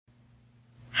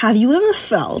Have you ever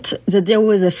felt that there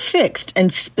was a fixed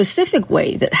and specific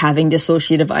way that having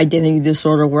dissociative identity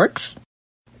disorder works?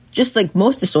 Just like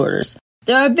most disorders,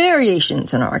 there are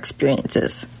variations in our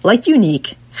experiences, like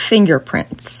unique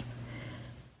fingerprints.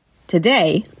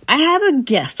 Today, I have a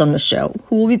guest on the show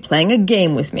who will be playing a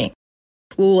game with me.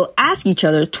 We will ask each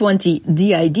other 20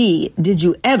 DID "Did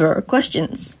you ever?"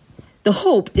 questions. The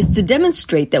hope is to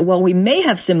demonstrate that while we may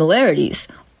have similarities,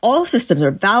 all systems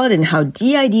are valid in how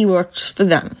DID works for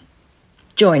them.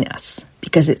 Join us,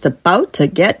 because it's about to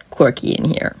get quirky in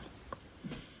here.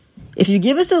 If you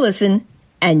give us a listen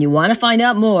and you want to find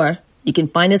out more, you can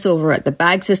find us over at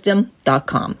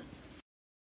thebagsystem.com.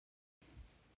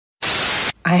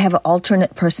 I have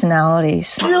alternate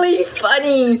personalities. Really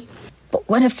funny. But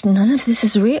what if none of this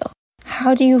is real?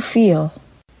 How do you feel?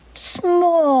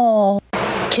 Small.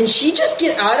 Can she just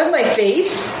get out of my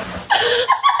face?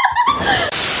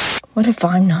 What if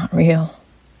I'm not real?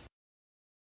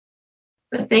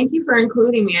 But thank you for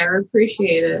including me. I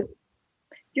appreciate it.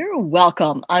 You're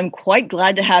welcome. I'm quite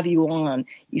glad to have you on.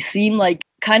 You seem like,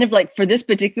 kind of like for this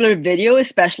particular video,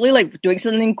 especially like doing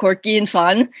something quirky and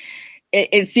fun,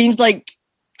 it seems like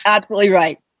absolutely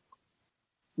right.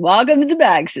 Welcome to the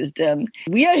Bag System.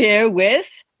 We are here with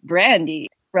Brandy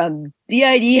from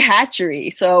DID Hatchery.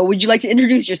 So would you like to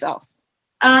introduce yourself?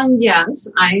 Yes,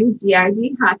 I'm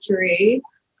DID Hatchery.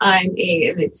 I'm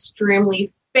an extremely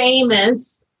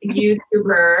famous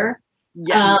YouTuber.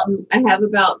 Yes. I have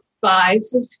about 5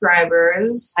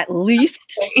 subscribers. At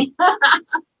least.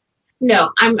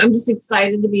 No, I'm just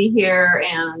excited to be here,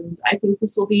 and I think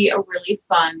this will be a really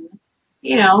fun,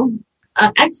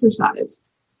 exercise.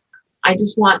 I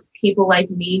just want people like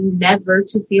me never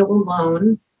to feel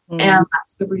alone. And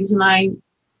that's the reason I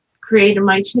created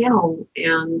my channel.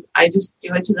 And I just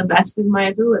do it to the best of my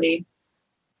ability,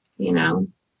 One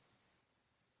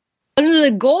of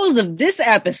the goals of this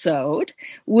episode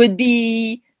would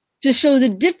be to show the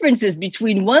differences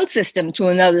between one system to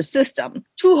another system.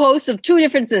 2 hosts of 2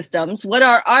 different systems. What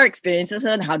are our experiences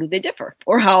and how do they differ?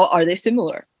 Or how are they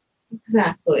similar?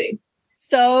 Exactly.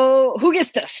 So who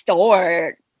gets to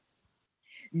start?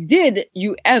 Did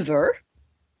you ever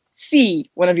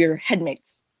see one of your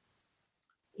headmates?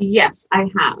 Yes, I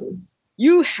have.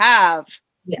 You have?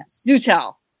 Yes. Do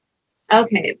tell.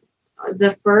 Okay.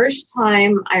 The first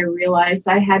time I realized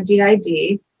I had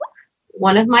DID,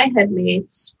 one of my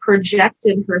headmates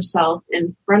projected herself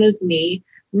in front of me,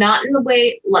 not in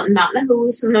a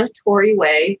hallucinatory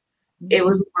way. It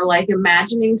was more like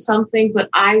imagining something, but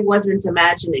I wasn't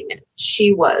imagining it.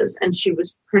 She was, and she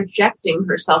was projecting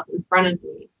herself in front of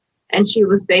me. And she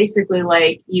was basically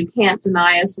like, "You can't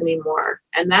deny us anymore."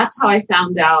 And that's how I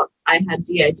found out I had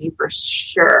DID for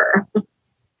sure.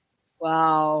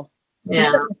 Wow.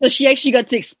 Yeah. So she actually got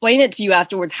to explain it to you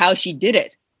afterwards how she did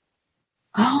it.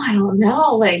 Oh, I don't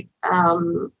know. Like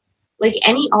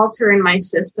any alter in my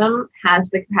system has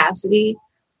the capacity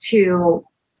to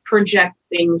project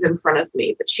things in front of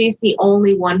me, but she's the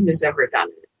only one who's ever done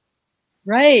it.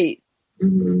 Right.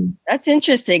 Mm-hmm. That's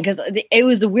interesting because it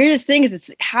was the weirdest thing is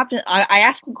it's happened. I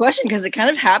asked the question because it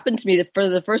kind of happened to me for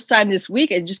the first time this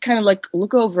week. And just kind of like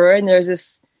look over and there's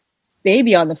this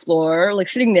baby on the floor, like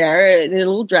sitting there in a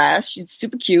little dress. She's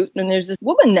super cute. And there's this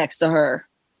woman next to her.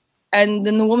 And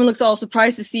then the woman looks all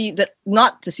surprised to see that,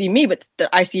 not to see me, but that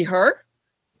I see her,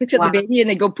 picks up the baby and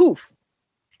they go poof.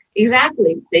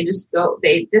 Exactly. They just go,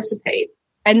 they dissipate.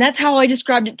 And that's how I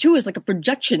described it too, as like a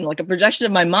projection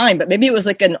of my mind. But maybe it was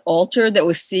like an alter that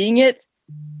was seeing it.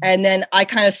 And then I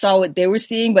kind of saw what they were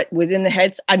seeing, but within the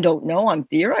heads, I don't know. I'm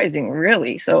theorizing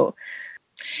really. So,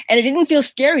 and it didn't feel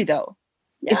scary though.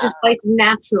 Yeah. It's just like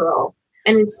natural.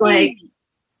 And it's like,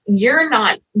 you're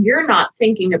not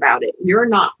thinking about it. You're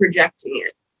not projecting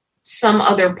it. Some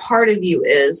other part of you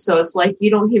is. So it's like,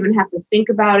 you don't even have to think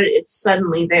about it. It's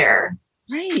suddenly there.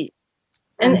 Right.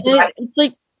 And it's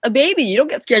like a baby. You don't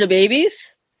get scared of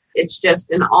babies. It's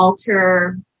just an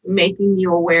alter making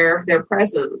you aware of their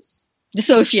presence.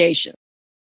 Dissociation.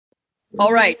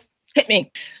 All right. Hit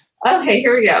me. Okay,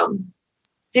 here we go.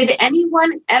 Did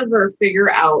anyone ever figure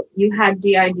out you had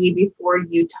DID before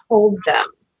you told them?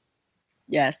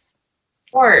 Yes.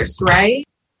 Of course, right?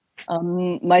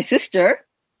 My sister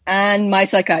and my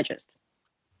psychiatrist.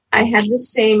 I had the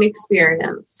same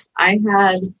experience. I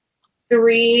had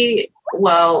 2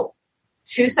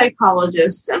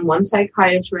 psychologists and 1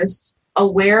 psychiatrist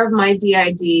aware of my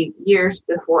DID years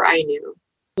before I knew.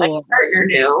 My partner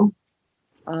knew.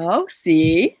 Oh,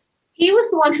 see? He was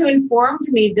the one who informed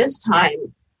me this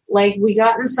time. Like, we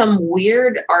got in some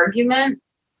weird argument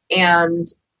and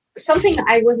something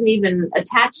I wasn't even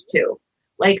attached to.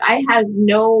 Like, I had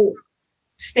no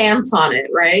stance on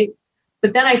it, right?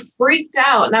 But then I freaked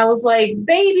out and I was like,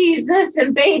 baby's this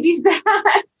and baby's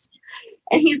that.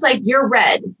 And he's like, you're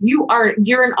red.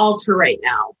 You're an alter right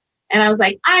now. And I was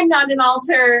like, I'm not an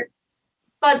alter.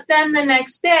 But then the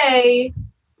next day,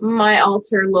 my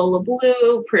alter Lola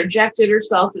Blue projected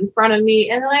herself in front of me.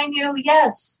 And then I knew,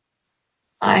 yes,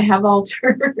 I have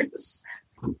alters.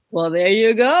 Well, there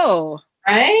you go.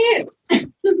 Right?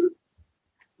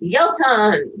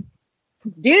 Yoton.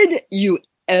 Did you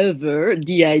ever,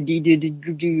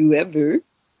 DID, do you ever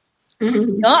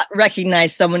not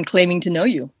recognize someone claiming to know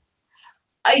you?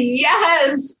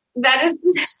 Yes, that is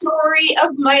the story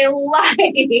of my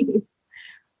life.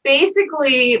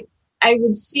 Basically, I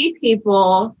would see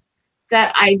people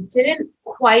that I didn't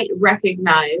quite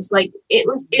recognize. Like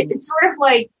it's sort of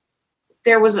like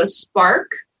there was a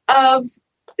spark of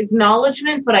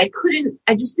acknowledgement, but I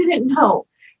just didn't know.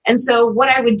 And so what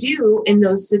I would do in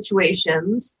those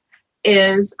situations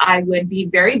is I would be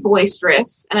very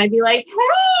boisterous and I'd be like,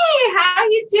 hey, how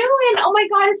you doing? Oh my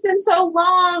God, it's been so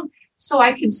long. So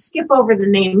I could skip over the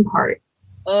name part.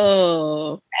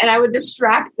 Oh. And I would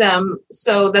distract them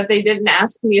so that they didn't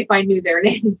ask me if I knew their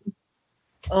name.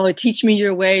 Oh, teach me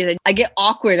your way. I get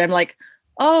awkward. I'm like,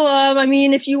 I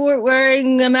mean, if you weren't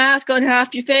wearing a mask on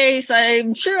half your face,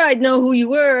 I'm sure I'd know who you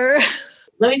were.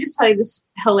 Let me just tell you this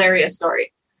hilarious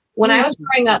story. When I was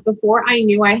growing up, before I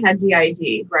knew I had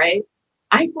DID, right?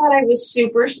 I thought I was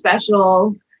super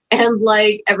special and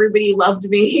like everybody loved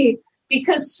me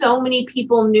because so many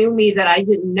people knew me that I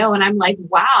didn't know. And I'm like,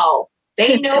 wow,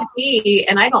 they know me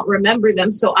and I don't remember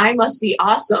them. So I must be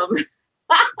awesome.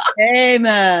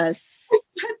 Famous.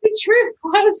 But the truth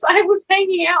was I was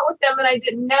hanging out with them and I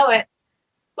didn't know it.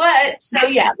 But so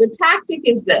yeah, the tactic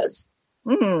is this.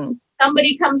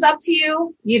 Somebody comes up to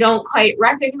you, you don't quite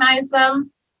recognize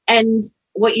them. And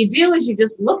what you do is you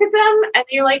just look at them and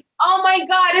you're like, oh my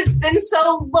God, it's been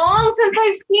so long since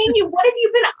I've seen you. What have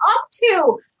you been up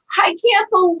to? I can't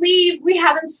believe we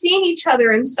haven't seen each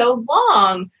other in so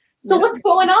long. So what's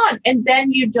going on? And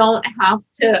then you don't have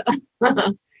to,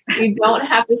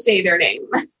 say their name.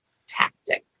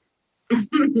 Tactic.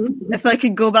 If I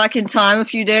could go back in time a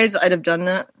few days, I'd have done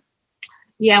that.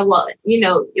 Yeah, well,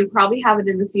 you'll probably have it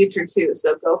in the future too.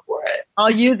 So go for it.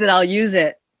 I'll use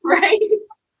it. Right?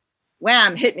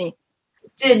 Wham, hit me.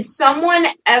 Did someone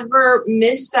ever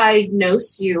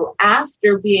misdiagnose you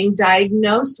after being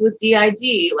diagnosed with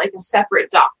DID, like a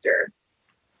separate doctor?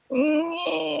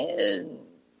 No.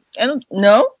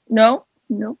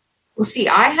 Well, see,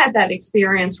 I had that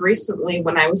experience recently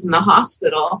when I was in the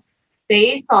hospital.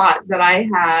 They thought that I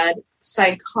had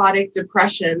psychotic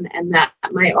depression and that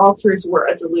my alters were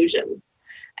a delusion.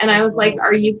 And I was like,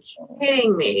 are you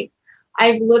kidding me?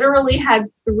 I've literally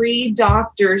had 3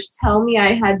 doctors tell me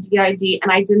I had DID and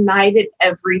I denied it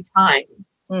every time.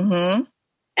 Mm-hmm.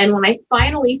 And when I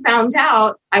finally found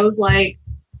out, I was like,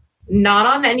 not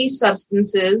on any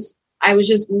substances. I was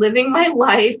just living my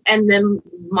life. And then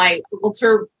my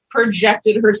alter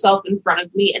projected herself in front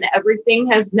of me and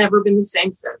everything has never been the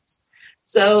same since.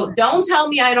 So don't tell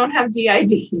me I don't have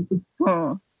DID.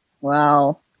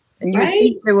 Wow. And you would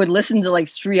think they would listen to like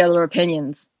 3 other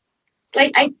opinions.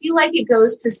 Like, I feel like it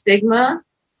goes to stigma.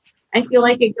 I feel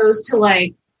like it goes to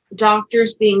like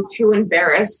doctors being too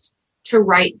embarrassed to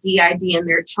write DID in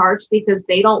their charts because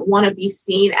they don't want to be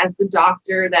seen as the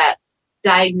doctor that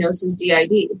diagnoses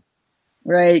DID.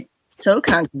 Right. So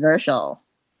controversial.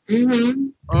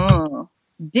 Mm-hmm.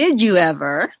 Did you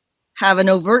ever have an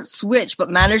overt switch but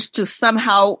managed to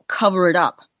somehow cover it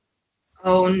up?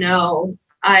 Oh, no.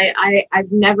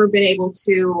 I've never been able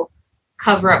to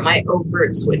cover up my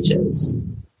overt switches.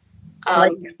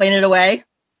 Explain it away?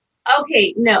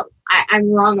 Okay, no, I'm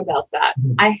wrong about that.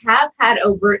 I have had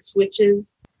overt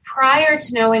switches prior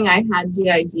to knowing I had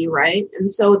DID, right? And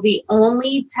so the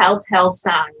only telltale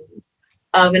sign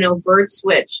of an overt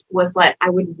switch was that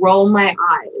I would roll my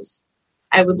eyes.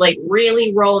 I would like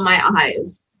really roll my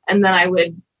eyes and then I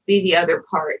would be the other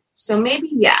part. So maybe,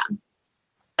 yeah.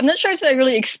 I'm not sure if I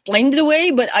really explained it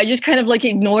away, but I just kind of like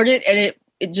ignored it and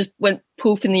it just went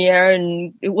poof in the air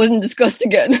and it wasn't discussed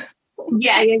again.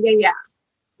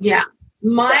 Yeah.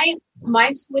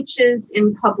 My switches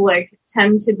in public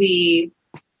tend to be,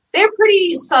 they're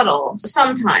pretty subtle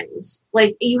sometimes.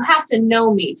 Like you have to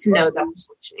know me to know that I'm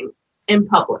switching in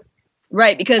public.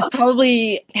 Right, because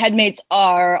probably headmates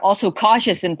are also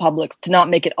cautious in public to not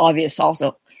make it obvious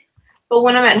also. But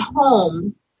when I'm at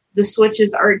home, the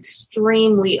switches are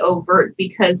extremely overt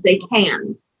because they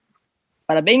can.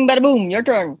 Bada bing, bada boom, your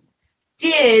turn.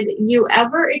 Did you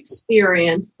ever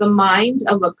experience the mind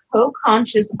of a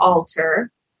co-conscious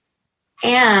alter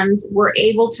and were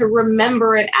able to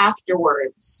remember it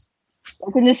afterwards?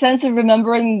 Like in the sense of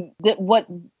remembering that what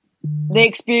they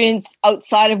experienced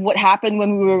outside of what happened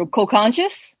when we were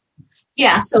co-conscious?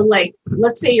 Yeah, so like,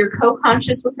 let's say you're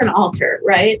co-conscious with an alter,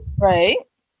 right? Right.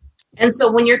 And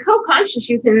so when you're co-conscious,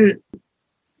 you can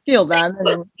feel them.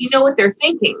 You know what they're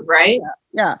thinking, right?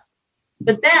 Yeah.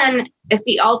 But then if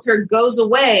the alter goes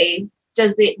away, do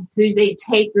they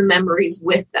take the memories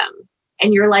with them?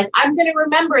 And you're like, I'm going to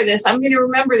remember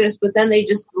this, but then they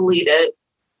just delete it.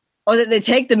 Oh, that they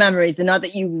take the memories and not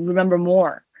that you remember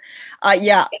more.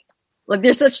 Yeah. Like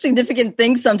there's such significant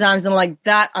things sometimes, and like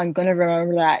that, I'm going to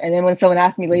remember that. And then when someone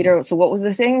asks me later, so what was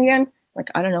the thing again? Like,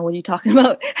 I don't know, what are you talking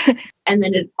about? And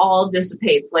then it all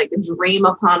dissipates like a dream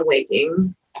upon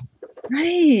waking.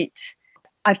 Right.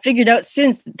 I figured out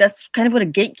since that's kind of what a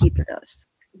gatekeeper does.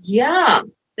 Yeah.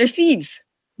 They're thieves.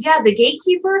 Yeah, the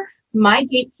gatekeeper, my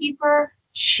gatekeeper,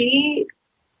 she,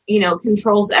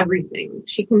 controls everything.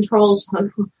 She controls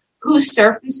who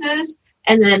surfaces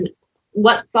and then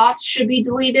what thoughts should be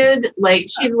deleted. Like,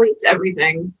 she deletes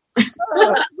everything.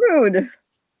 Oh, rude.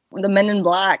 The Men in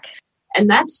Black. And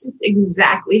that's just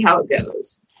exactly how it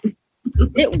goes.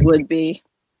 It would be.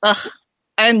 Ugh,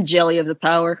 I'm jelly of the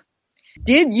power.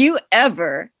 Did you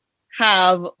ever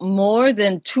have more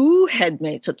than 2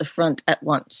 headmates at the front at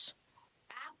once?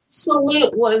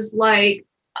 Absolute was like,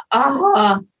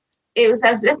 it was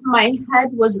as if my head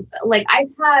was like,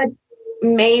 I've had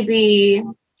maybe,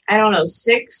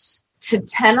 6 to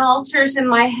 10 alters in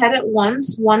my head at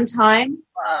once, one time.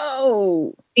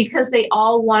 Whoa. Because they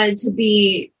all wanted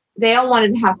to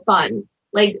have fun.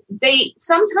 Like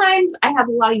sometimes I have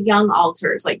a lot of young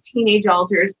alters, like teenage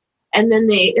alters. And then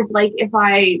if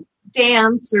I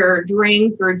dance or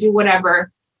drink or do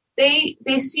whatever, they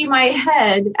see my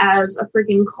head as a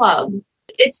freaking club.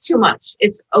 It's too much.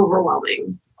 It's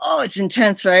overwhelming. Oh, it's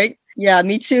intense, right? Yeah,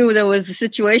 me too. There was a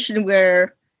situation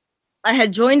where I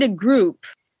had joined a group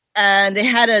and they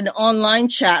had an online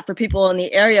chat for people in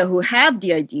the area who have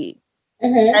DID.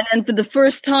 Mm-hmm. And then for the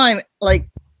first time, like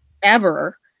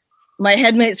ever, my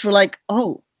headmates were like,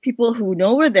 oh, people who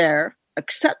know we're there,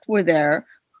 accept we're there,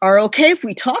 are okay if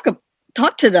we talk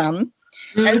to them.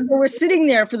 Mm-hmm. And so we're sitting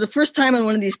there for the first time on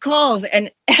one of these calls,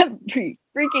 and every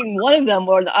freaking one of them,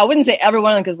 or I wouldn't say every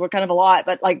one of them because we're kind of a lot,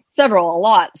 but like a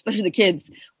lot, especially the kids,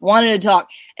 wanted to talk.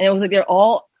 And it was like they're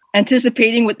all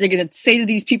anticipating what they're going to say to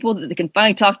these people that they can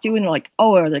finally talk to. And they're like,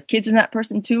 oh, are there kids in that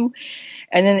person too?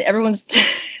 And then everyone's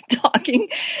talking.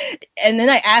 And then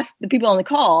I asked the people on the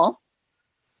call,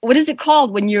 what is it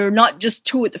called when you're not just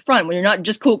 2 at the front, when you're not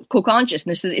just co-conscious?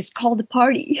 And they said, it's called a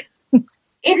party.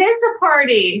 It is a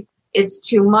party. It's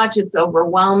too much. It's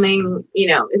overwhelming.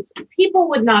 People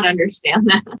would not understand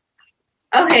that.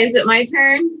 Okay, is it my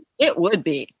turn? It would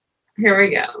be. Here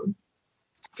we go.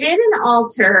 Did an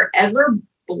alter ever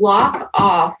block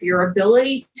off your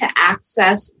ability to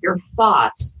access your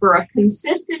thoughts for a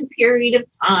consistent period of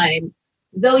time,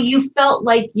 though you felt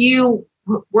like you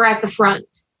were at the front?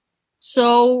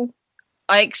 So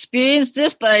I experienced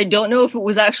this, but I don't know if it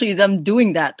was actually them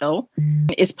doing that, though.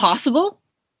 It's possible.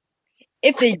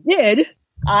 If they did,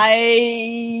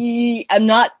 I am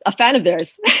not a fan of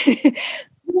theirs.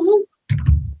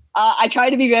 I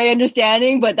try to be very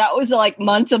understanding, but that was like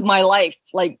months of my life,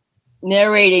 like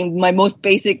narrating my most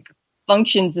basic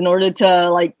functions in order to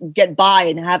like get by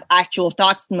and have actual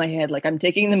thoughts in my head. Like I'm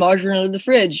taking the margarine out of the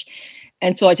fridge.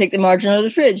 And so I take the margarine out of the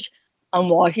fridge. I'm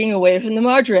walking away from the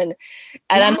margarine,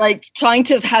 and I'm like trying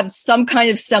to have some kind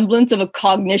of semblance of a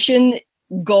cognition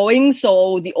going.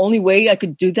 So the only way I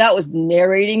could do that was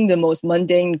narrating the most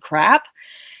mundane crap.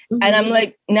 Mm-hmm. And I'm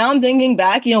like, now I'm thinking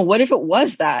back, what if it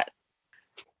was that?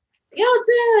 Your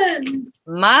turn.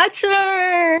 My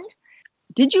turn.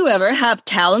 Did you ever have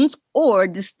talents or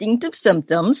distinctive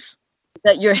symptoms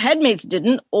that your headmates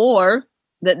didn't, or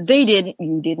that they did,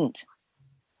 you didn't?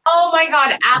 Oh my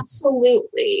God,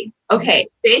 absolutely. Okay,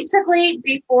 basically,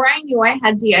 before I knew I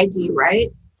had DID,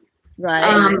 right?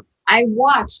 Right. I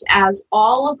watched as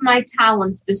all of my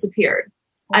talents disappeared.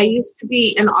 I used to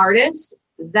be an artist.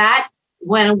 That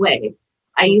went away.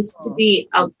 I used to be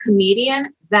a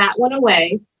comedian. That went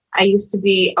away. I used to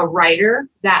be a writer.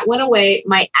 That went away.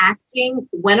 My acting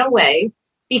went away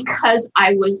because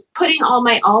I was putting all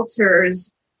my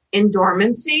alters in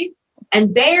dormancy,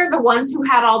 and they're the ones who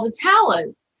had all the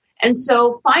talent. And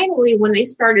so finally, when they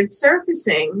started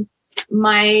surfacing,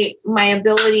 my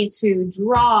ability to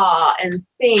draw and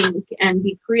think and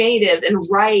be creative and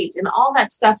write and all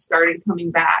that stuff started coming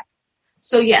back.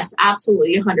 So yes,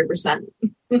 absolutely, 100%.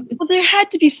 Well, there had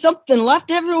to be something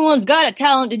left. Everyone's got a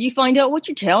talent. Did you find out what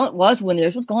your talent was when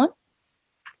theirs was gone?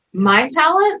 My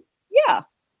talent? Yeah.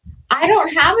 I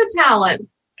don't have a talent.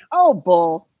 Oh,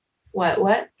 bull.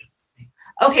 What?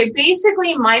 Okay,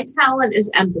 basically my talent is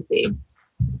empathy.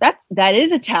 That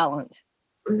is a talent.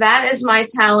 That is my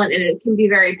talent, and it can be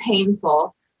very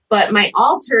painful. But my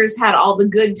alters had all the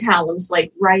good talents,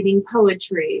 like writing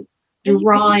poetry,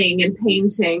 drawing and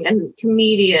painting, and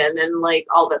comedian, and like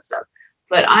all that stuff.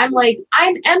 But I'm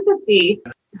empathy.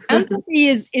 Empathy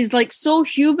is like so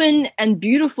human and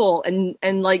beautiful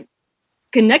and like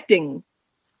connecting.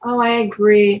 Oh, I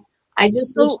agree. I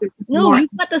just wish there was more. You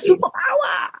got the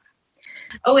superpower.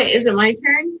 Oh wait, is it my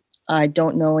turn? I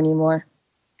don't know anymore.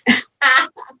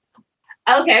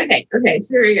 Okay. So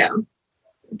here we go.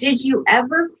 Did you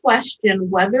ever question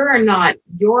whether or not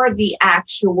you're the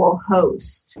actual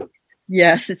host?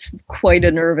 Yes, it's quite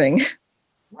unnerving.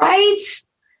 Right?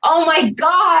 Oh my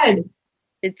God.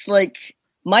 It's like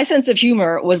my sense of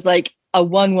humor was like a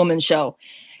one-woman show.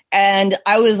 And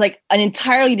I was like an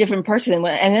entirely different person.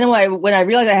 And then when I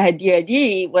realized I had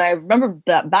DID, when I remembered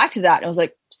back to that, I was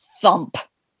like, thump.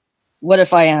 What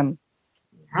if I am?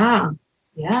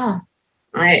 Yeah.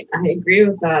 I agree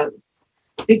with that.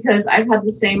 Because I've had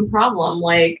the same problem.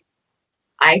 Like,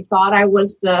 I thought I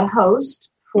was the host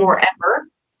forever.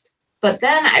 But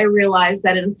then I realized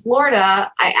that in Florida,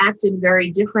 I acted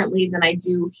very differently than I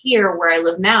do here where I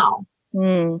live now.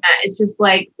 It's just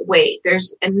like, wait,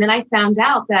 and then I found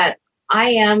out that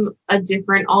I am a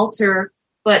different alter,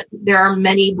 but there are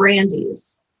many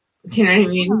Brandys. Do you know what I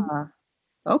mean?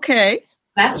 Okay.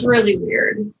 That's really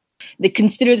weird. They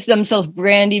considered themselves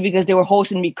Brandy because they were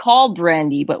hosting to be called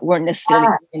Brandy, but weren't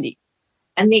necessarily Brandy.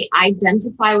 And they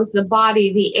identify with the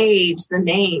body, the age, the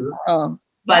name.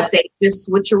 But they just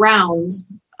switch around,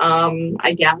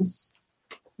 I guess.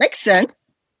 Makes sense.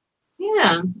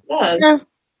 Yeah, it does.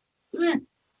 Yeah.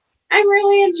 I'm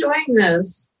really enjoying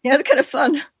this. Yeah, it's kind of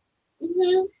fun.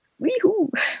 Mm-hmm. Wee-hoo.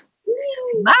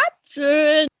 My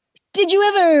turn. Did you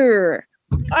ever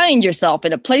find yourself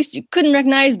in a place you couldn't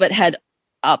recognize but had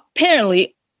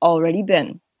apparently already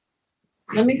been?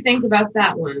 Let me think about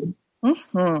that one.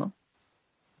 Mm-hmm.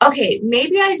 Okay,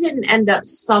 maybe I didn't end up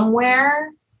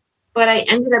somewhere, but I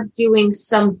ended up doing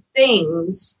some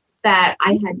things that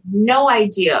I had no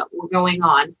idea were going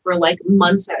on for like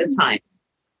months at a time.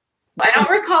 I don't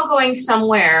recall going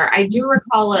somewhere. I do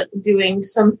recall it doing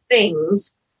some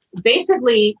things.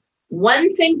 Basically,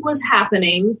 one thing was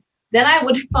happening, then I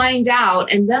would find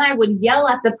out, and then I would yell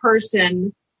at the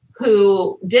person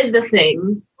who did the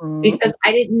thing because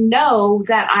I didn't know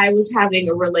that I was having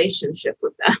a relationship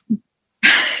with them.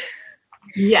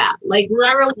 Yeah, like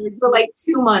literally for like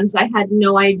 2 months, I had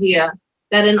no idea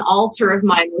that an alter of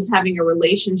mine was having a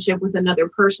relationship with another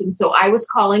person. So I was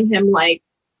calling him like,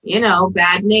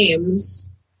 bad names.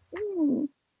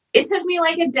 It took me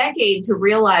like a decade to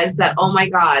realize that, oh my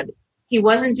God, he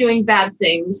wasn't doing bad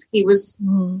things. He was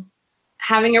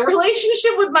having a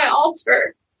relationship with my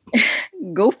alter.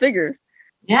 Go figure.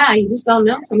 Yeah, you just don't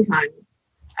know sometimes.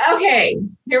 Okay,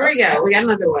 here we go. We got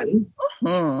another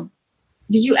one.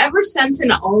 Did you ever sense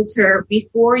an alter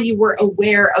before you were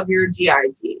aware of your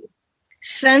DID?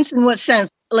 Sense in what sense?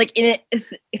 Like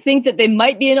think that they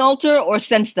might be an alter, or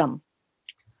sense them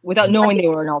without knowing they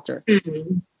were an alter?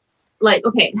 Mm-hmm. Like,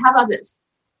 okay, how about this?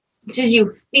 Did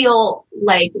you feel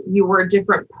like you were a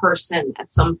different person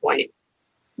at some point?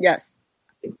 Yes.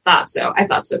 I thought so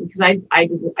because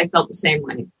I felt the same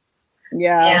way.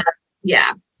 Yeah.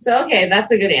 So, okay,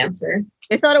 that's a good answer.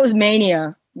 I thought it was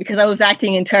mania because I was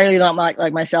acting entirely not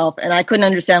like myself, and I couldn't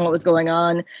understand what was going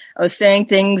on. I was saying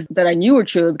things that I knew were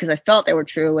true because I felt they were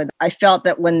true, and I felt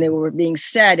that when they were being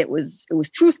said, it was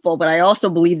truthful, but I also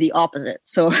believed the opposite.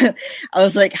 So I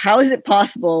was like, how is it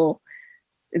possible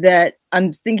that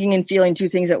I'm thinking and feeling two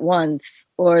things at once?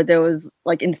 Or there was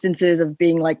like instances of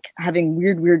being like having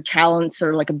weird talents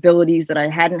or like abilities that I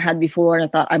hadn't had before, and I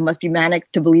thought I must be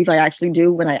manic to believe I actually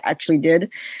do when I actually did.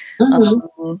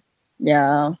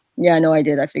 No, I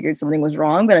did. I figured something was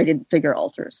wrong, but I didn't figure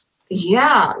alters.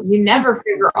 Yeah, you never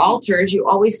figure alters. You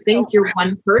always think you're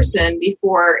one person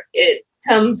before it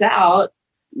comes out.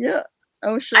 Yeah, I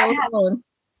was sure I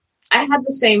had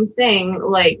the same thing,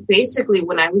 like basically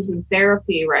when I was in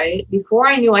therapy, right? Before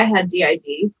I knew I had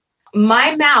DID,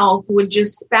 my mouth would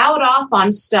just spout off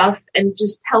on stuff and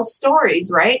just tell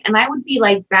stories, right? And I would be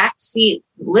like backseat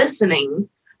listening,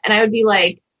 and I would be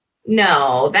like,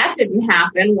 no, that didn't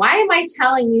happen. Why am I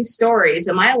telling these stories?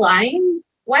 Am I lying?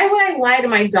 Why would I lie to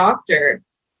my doctor?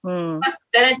 But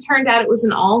then it turned out it was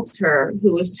an alter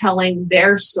who was telling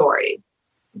their story.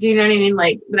 Do you know what I mean?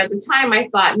 Like, but at the time I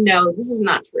thought, no, this is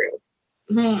not true.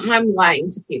 I'm lying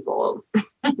to people.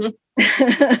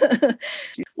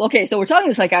 Okay, so we're talking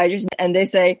to psychiatrists, and they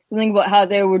say something about how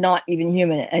they were not even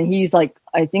human. And he's like,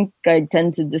 I think I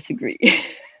tend to disagree.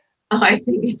 Oh, I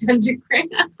think I tend to agree.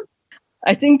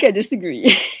 I think I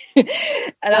disagree.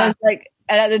 And I was like,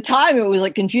 and at the time it was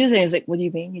like confusing. I was like, what do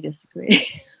you mean you disagree?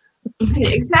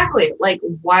 Exactly. Like,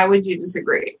 why would you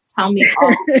disagree? Tell me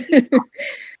all.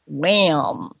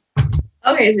 Wham.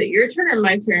 Okay, is it your turn or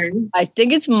my turn? I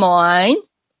think it's mine.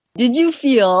 Did you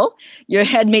feel your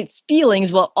headmate's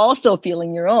feelings while also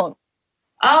feeling your own?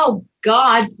 Oh,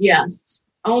 God, yes.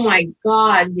 Oh, my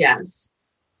God, yes.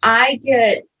 I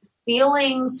get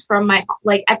feelings from my,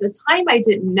 like, at the time I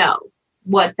didn't know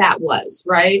what that was,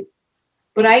 right?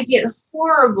 But I get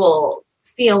horrible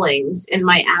feelings in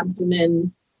my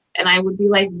abdomen. And I would be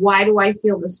like, why do I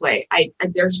feel this way?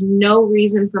 There's no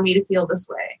reason for me to feel this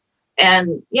way.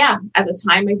 And yeah, at the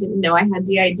time I didn't know I had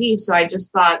DID. So I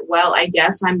just thought, well, I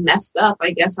guess I'm messed up.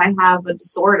 I guess I have a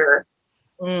disorder.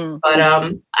 But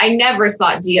I never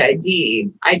thought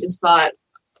DID. I just thought,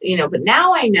 but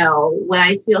now I know when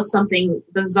I feel something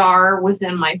bizarre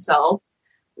within myself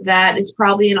that it's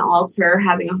probably an alter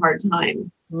having a hard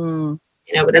time.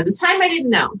 But at the time I didn't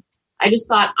know. I just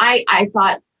thought, I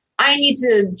thought I need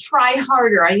to try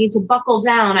harder. I need to buckle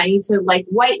down. I need to like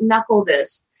white knuckle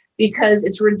this because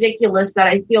it's ridiculous that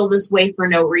I feel this way for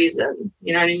no reason.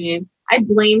 You know what I mean? I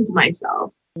blamed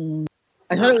myself.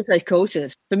 I thought it was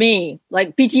psychosis for me,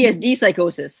 like PTSD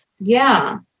psychosis.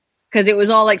 Yeah. Because it was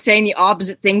all like saying the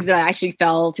opposite things that I actually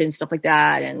felt and stuff like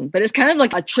that. But it's kind of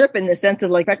like a trip in the sense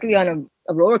of like practically on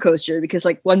a roller coaster, because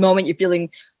like one moment you're feeling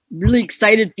really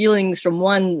excited feelings from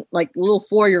one like little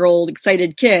 4-year-old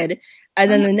excited kid. And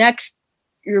then the next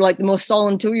you're like the most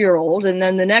sullen 2-year-old. And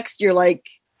then the next you're like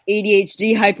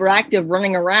ADHD hyperactive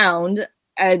running around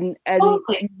and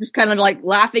just kind of like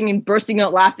laughing and bursting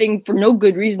out laughing for no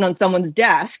good reason on someone's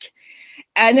desk.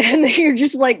 And then you're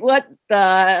just like, what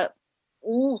the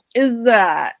is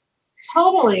that?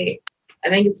 Totally. I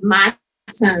think it's my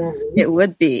turn. It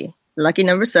would be. Lucky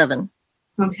number 7.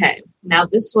 Okay. Now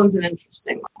this one's an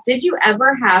interesting one. Did you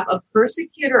ever have a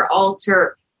persecutor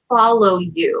alter follow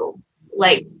you,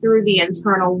 like through the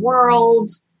internal world?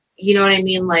 You know what I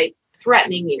mean? Like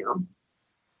threatening you.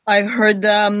 I've heard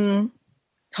them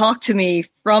talk to me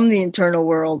from the internal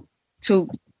world to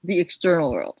the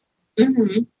external world.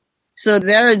 Mm-hmm. So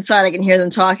they're inside, I can hear them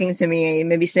talking to me,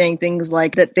 maybe saying things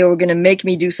like that they were going to make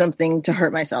me do something to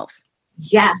hurt myself.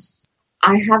 Yes.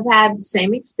 I have had the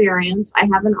same experience. I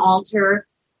have an alter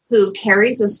who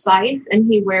carries a scythe and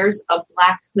he wears a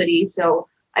black hoodie. So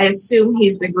I assume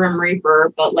he's the Grim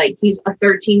Reaper, but like he's a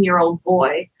 13-year-old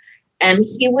boy. And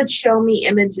he would show me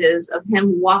images of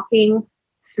him walking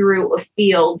through a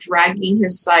field, dragging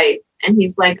his scythe. And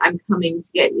he's like, I'm coming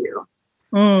to get you.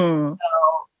 So,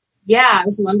 yeah, I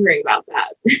was wondering about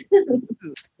that.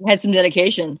 Had some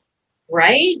dedication.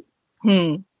 Right?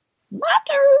 My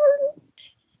turn.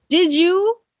 Did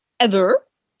you ever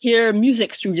hear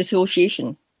music through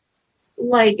dissociation?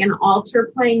 Like an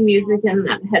alter playing music in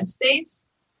that headspace?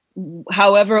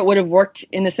 However, it would have worked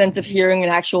in the sense of hearing an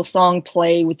actual song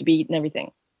play with the beat and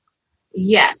everything.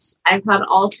 Yes. I've had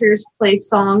alters play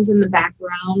songs in the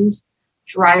background,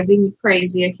 driving me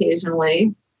crazy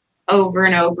occasionally, over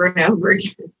and over and over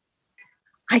again.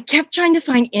 I kept trying to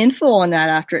find info on that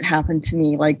after it happened to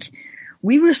me. Like,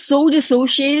 we were so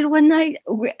dissociated one night,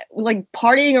 like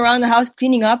partying around the house,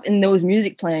 cleaning up, and there was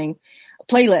music playing, a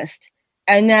playlist.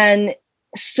 And then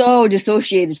so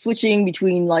dissociated, switching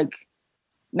between like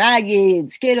Maggie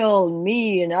and Skittle and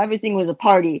me, and everything was a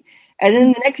party. And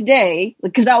then the next day,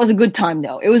 because that was a good time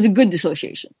though, it was a good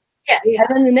dissociation. Yeah. And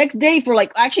then the next day, for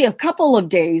like actually a couple of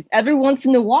days, every once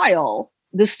in a while,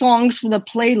 the songs from the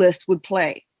playlist would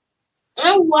play.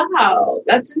 Oh, wow.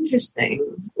 That's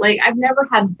interesting. Like, I've never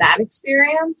had that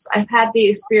experience. I've had the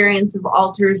experience of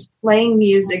alters playing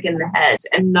music in the head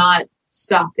and not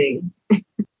stopping.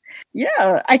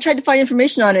 Yeah, I tried to find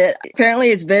information on it. Apparently,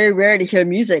 it's very rare to hear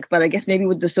music, but I guess maybe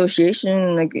with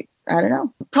dissociation, like, I don't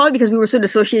know. Probably because we were so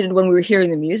dissociated when we were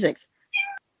hearing the music.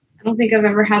 I don't think I've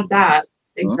ever had that.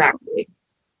 Exactly.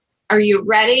 Are you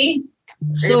ready?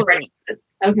 So ready?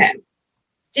 Okay.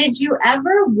 Did you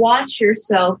ever watch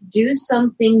yourself do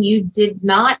something you did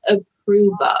not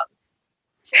approve of?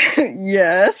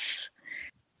 Yes.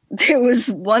 There was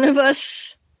one of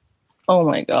us. Oh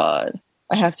my God.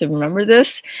 I have to remember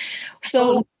this.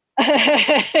 So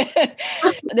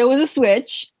there was a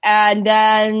switch, and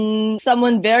then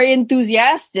someone very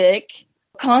enthusiastic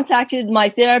contacted my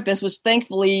therapist, which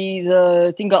thankfully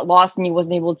the thing got lost and he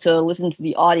wasn't able to listen to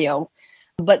the audio.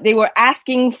 But they were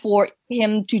asking for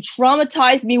him to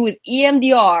traumatize me with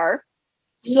EMDR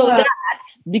so that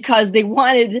because they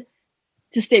wanted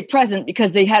to stay present,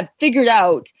 because they had figured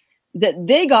out that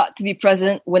they got to be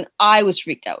present when I was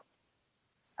freaked out.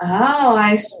 Oh,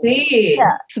 I see.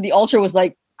 Yeah. So the altar was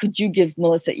like, could you give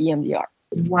Melissa EMDR?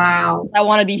 Wow. I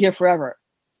want to be here forever.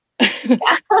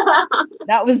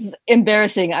 That was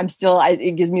embarrassing.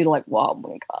 It gives me like, wow,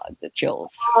 my God, the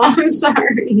chills. Oh, I'm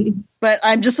sorry. But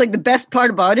I'm just like, the best part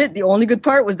about it, the only good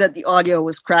part was that the audio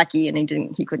was cracky and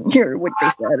he couldn't hear what they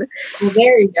said. Well,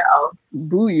 there you go.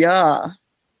 Booyah.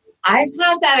 I've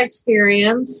had that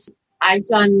experience. I've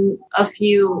done a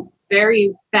few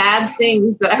very bad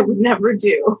things that I would never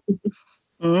do.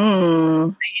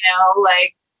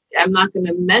 Like, I'm not going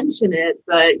to mention it,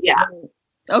 but yeah.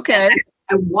 Okay.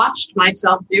 I watched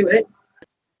myself do it.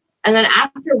 And then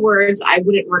afterwards, I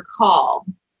wouldn't recall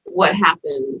what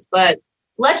happened. But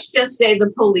let's just say the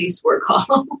police were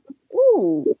called.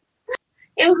 Ooh.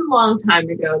 It was a long time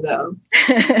ago, though.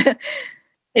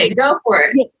 Okay, go for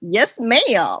it. Yes,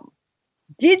 ma'am.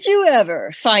 Did you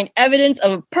ever find evidence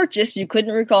of a purchase you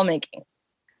couldn't recall making?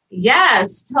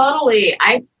 Yes, totally.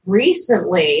 I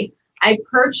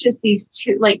purchased these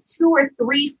two or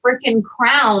three freaking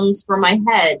crowns for my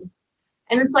head.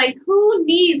 And it's like, who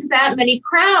needs that many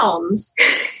crowns?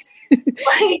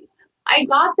 Like, I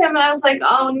got them and I was like,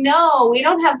 oh no, we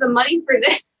don't have the money for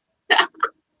this.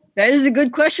 That is a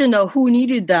good question, though. Who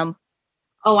needed them?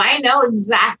 Oh, I know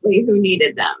exactly who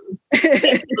needed them.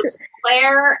 It was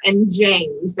Claire and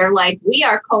James. They're like, we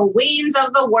are queens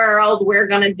of the world. We're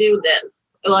going to do this.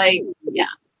 Like, yeah.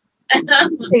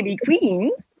 Baby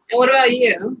queen. And what about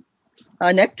you?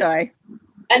 A necktie.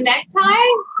 A necktie?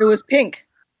 It was pink.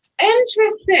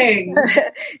 Interesting.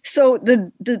 So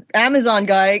the Amazon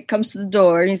guy comes to the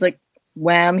door and he's like,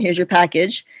 wham, here's your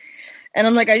package. And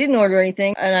I'm like, I didn't order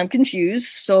anything and I'm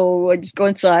confused. So I just go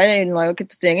inside and I look at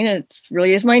the thing and it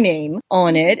really is my name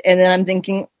on it. And then I'm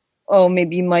thinking, oh,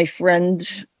 maybe my friend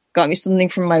got me something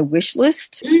from my wish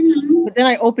list. Mm-hmm. But then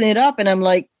I open it up and I'm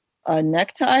like, a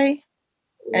necktie?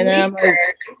 And then I'm like,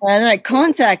 and then I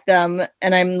contact them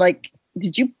and I'm like,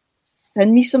 did you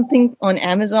send me something on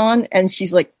Amazon? And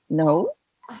she's like, no.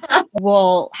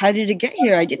 Well, how did it get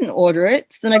here? I didn't order it.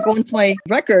 So then I go into my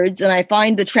records and I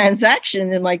find the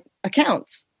transaction in my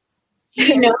accounts. Do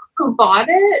you know who bought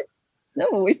it? No,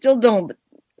 we still don't. But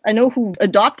I know who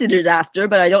adopted it after,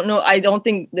 but I don't know. I don't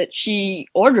think that she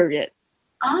ordered it.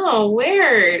 Oh,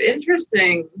 weird.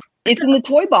 Interesting. It's in the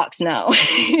toy box now.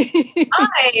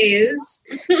 Nice.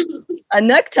 A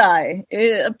necktie.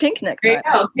 A pink necktie. There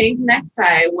you go. Pink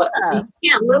necktie. What? Yeah.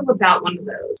 You can't live without one of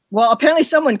those. Well, apparently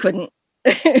someone couldn't.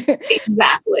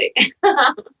 Exactly.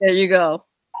 There you go.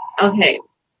 Okay.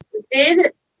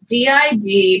 Did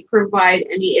DID provide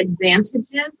any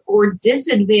advantages or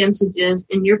disadvantages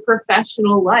in your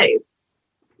professional life?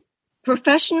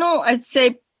 Professional, I'd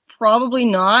say probably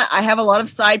not. I have a lot of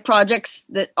side projects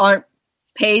that aren't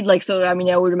paid.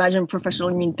 I would imagine professional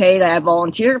mean paid. I have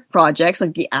volunteer projects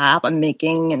like the app I'm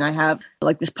making and I have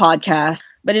like this podcast.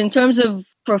 But in terms of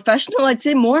professional, I'd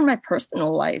say more in my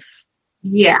personal life.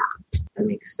 Yeah. That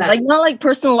makes sense. Like not like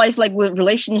personal life, like with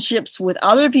relationships with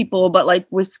other people, but like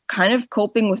with kind of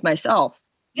coping with myself.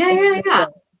 Yeah.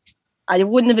 I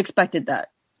wouldn't have expected that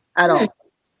at all.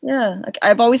 Yeah. Like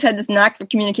I've always had this knack for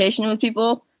communication with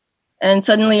people and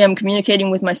suddenly I'm communicating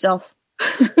with myself.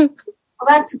 Well,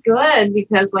 that's good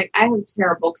because like I have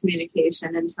terrible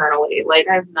communication internally. Like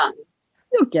I have none.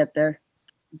 You'll get there.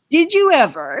 Did you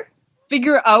ever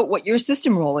figure out what your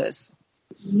system role is?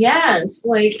 Yes,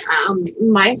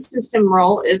 my system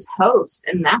role is host,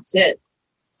 and that's it.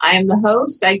 I am the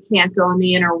host. I can't go in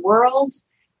the inner world.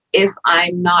 If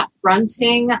I'm not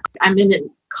fronting, I'm in a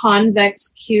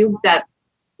convex cube that,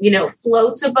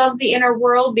 floats above the inner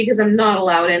world because I'm not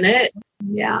allowed in it.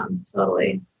 Yeah,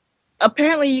 totally.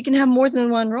 Apparently you can have more than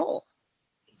one role.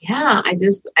 Yeah, I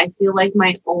feel like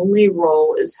my only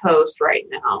role is host right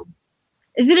now.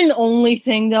 Is it an only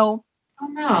thing, though? Oh,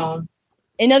 no.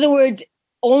 In other words,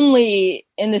 only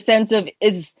in the sense of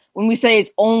when we say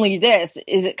it's only this,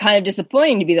 is it kind of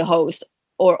disappointing to be the host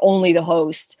or only the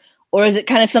host? Or is it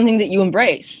kind of something that you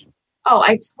embrace? Oh,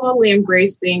 I totally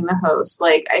embrace being the host.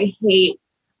 Like I hate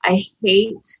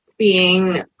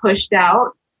being pushed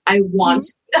out. I want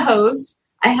to be the host.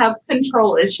 I have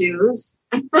control issues.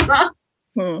 I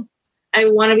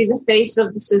want to be the face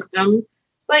of the system.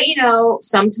 But,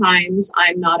 sometimes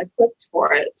I'm not equipped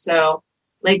for it. So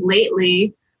like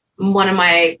lately, one of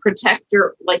my my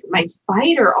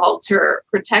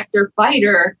protector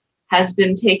fighter has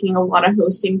been taking a lot of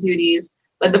hosting duties.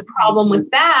 But the problem with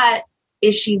that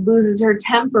is she loses her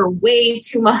temper way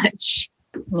too much.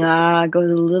 Yeah, goes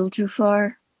a little too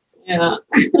far. Yeah.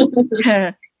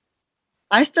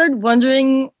 I started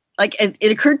wondering, Like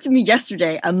it occurred to me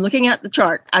yesterday. I'm looking at the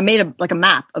chart. I made a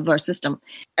map of our system,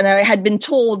 and I had been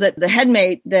told that the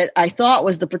headmate that I thought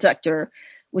was the protector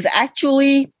was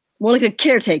actually more like a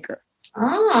caretaker.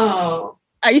 Oh.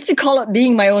 I used to call it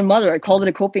being my own mother. I called it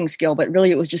a coping skill, but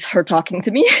really it was just her talking to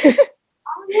me.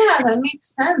 Oh, yeah, that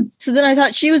makes sense. So then I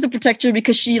thought she was the protector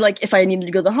because she, like, if I needed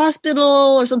to go to the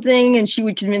hospital or something, and she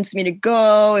would convince me to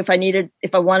go. If I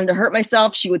wanted to hurt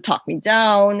myself, she would talk me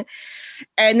down.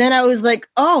 And then I was like,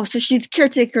 oh, so she's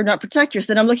caretaker, not protector.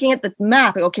 So then I'm looking at the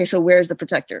map. Okay, so where's the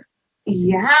protector?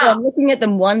 Yeah. So I'm looking at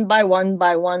them one by one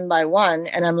by one by one,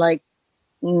 and I'm like,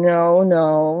 no.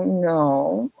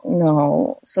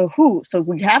 So who? So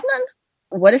we have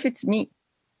none? What if it's me?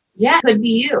 Yeah, it could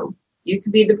be you. You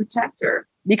could be the protector.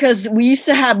 Because we used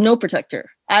to have no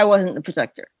protector. I wasn't the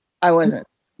protector. I wasn't.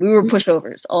 We were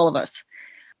pushovers, all of us.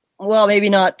 Well, maybe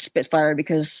not Spitfire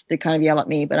because they kind of yell at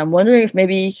me, but I'm wondering if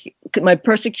maybe my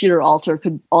persecutor alter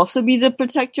could also be the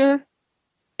protector.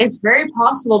 It's very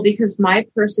possible because my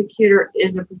persecutor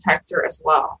is a protector as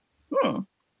well.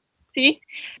 See?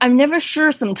 I'm never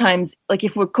sure sometimes, like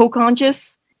if we're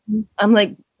co-conscious, I'm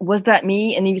like, was that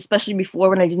me? And especially before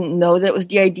when I didn't know that it was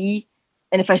DID.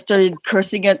 And if I started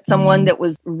cursing at someone that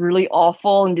was really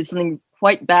awful and did something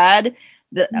quite bad,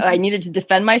 that I needed to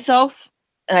defend myself.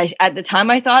 And at the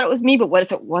time I thought it was me, but what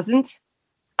if it wasn't?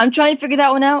 I'm trying to figure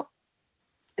that one out.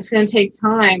 It's going to take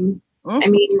time. I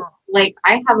mean, like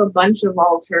I have a bunch of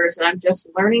alters and I'm just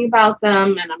learning about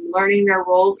them and I'm learning their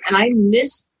roles. And I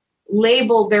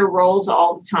mislabel their roles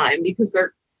all the time because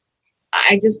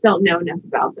I just don't know enough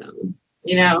about them,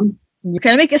 you know? You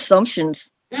kind of make assumptions.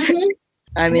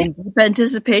 I mean, deep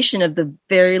anticipation of the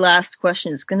very last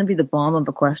question. It's going to be the bomb of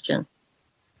a question.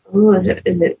 Oh, is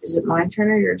it my turn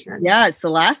or your turn? Yeah, it's the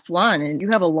last one, and you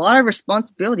have a lot of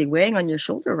responsibility weighing on your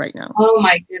shoulder right now. Oh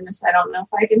my goodness, I don't know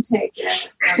if I can take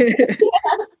it.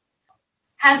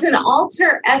 Has an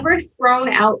alter ever thrown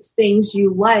out things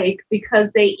you like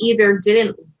because they either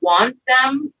didn't want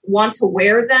to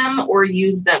wear them, or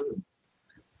use them?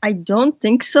 I don't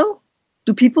think so.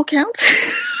 Do people count?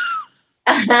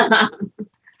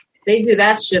 They do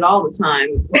that shit all the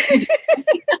time.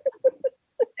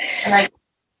 Like,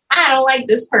 I don't like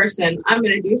this person. I'm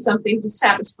going to do something to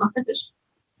sabotage.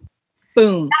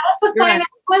 Boom. That was the final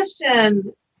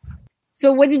question.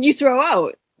 So what did you throw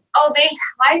out? Oh, they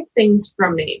hide things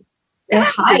from me. They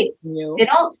hide. They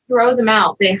don't throw them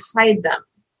out. They hide them.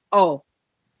 Oh.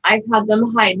 I've had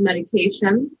them hide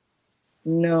medication.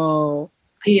 No.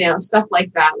 You know, stuff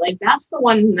like that. Like, that's the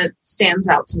one that stands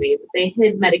out to me. That they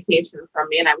hid medication from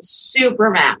me, and I was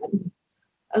super mad.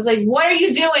 I was like, what are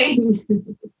you doing?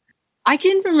 I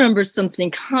can remember something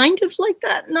kind of like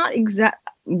that. Not exact.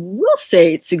 We'll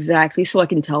say it's exactly so I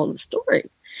can tell the story.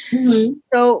 Mm-hmm.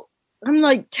 So I'm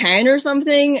like 10 or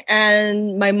something,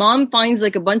 and my mom finds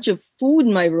like a bunch of food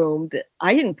in my room that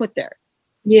I didn't put there.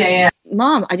 Yeah.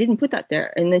 Mom, I didn't put that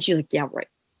there. And then she's like, yeah, right.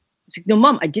 She's like, no,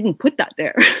 Mom, I didn't put that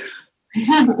there.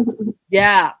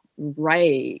 Yeah,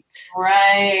 right.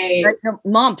 No,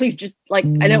 Mom, please, just like,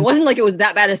 and it wasn't like it was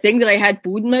that bad a thing that I had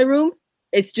food in my room.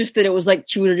 It's just that it was like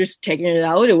she would have just taken it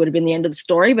out. It would have been the end of the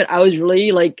story. But I was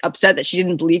really like upset that she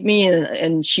didn't believe me,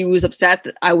 and she was upset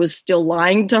that I was still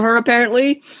lying to her.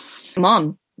 Apparently,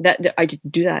 Mom, that I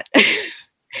didn't do that.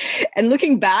 And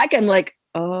looking back, I'm like,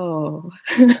 oh,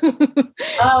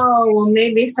 well,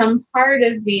 maybe some part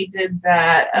of me did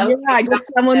that. Yeah, I guess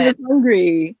someone was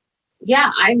hungry.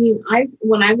 Yeah, I mean,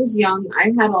 when I was young,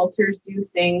 I had alters do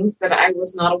things that I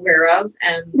was not aware of,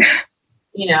 and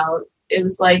you know, it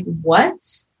was like, what?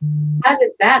 How did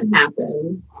that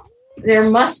happen? There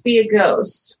must be a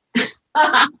ghost.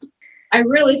 I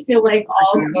really feel like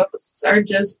all ghosts are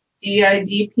just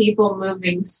DID people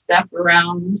moving stuff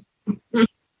around. Do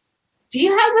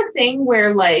you have a thing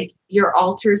where like your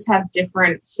alters have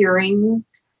different hearing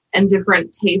and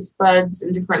different taste buds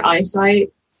and different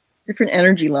eyesight? Different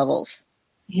energy levels.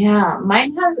 Yeah,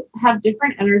 mine have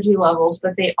different energy levels,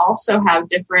 but they also have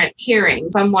different hearing.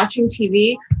 If I'm watching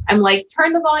TV, I'm like,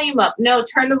 turn the volume up. No,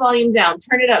 turn the volume down.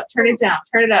 Turn it up. Turn it down.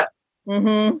 Turn it up.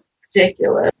 Mm-hmm.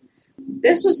 Ridiculous.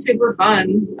 This was super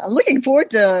fun. I'm looking forward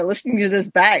to listening to this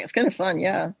back. It's kind of fun,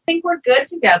 yeah. I think we're good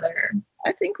together.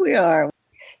 I think we are.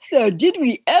 So, did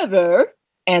we ever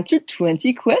answer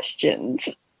 20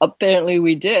 questions? Apparently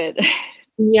we did.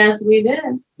 Yes, we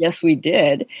did. Yes, we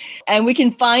did. And we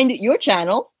can find your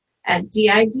channel at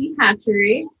DID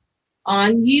Hatchery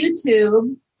on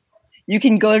YouTube. You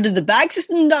can go to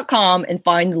thebagsystem.com and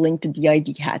find the link to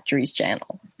DID Hatchery's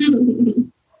channel.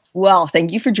 Well,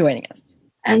 thank you for joining us.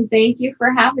 And thank you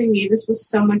for having me. This was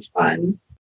so much fun.